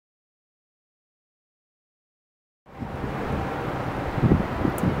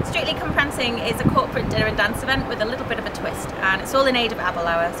Strictly Come Prancing is a corporate dinner and dance event with a little bit of a twist, and it's all in aid of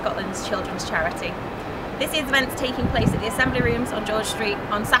Edinburgh, Scotland's children's charity. This year's event's taking place at the Assembly Rooms on George Street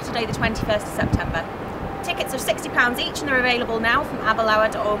on Saturday the 21st of September. Tickets are £60 each and they're available now from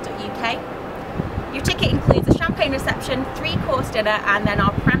aberlour.org.uk. Your ticket includes a champagne reception, 3-course dinner, and then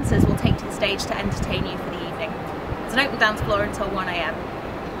our prancers will take to the stage to entertain you for the evening. It's an open dance floor until 1 AM.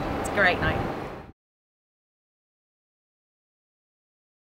 It's a great night.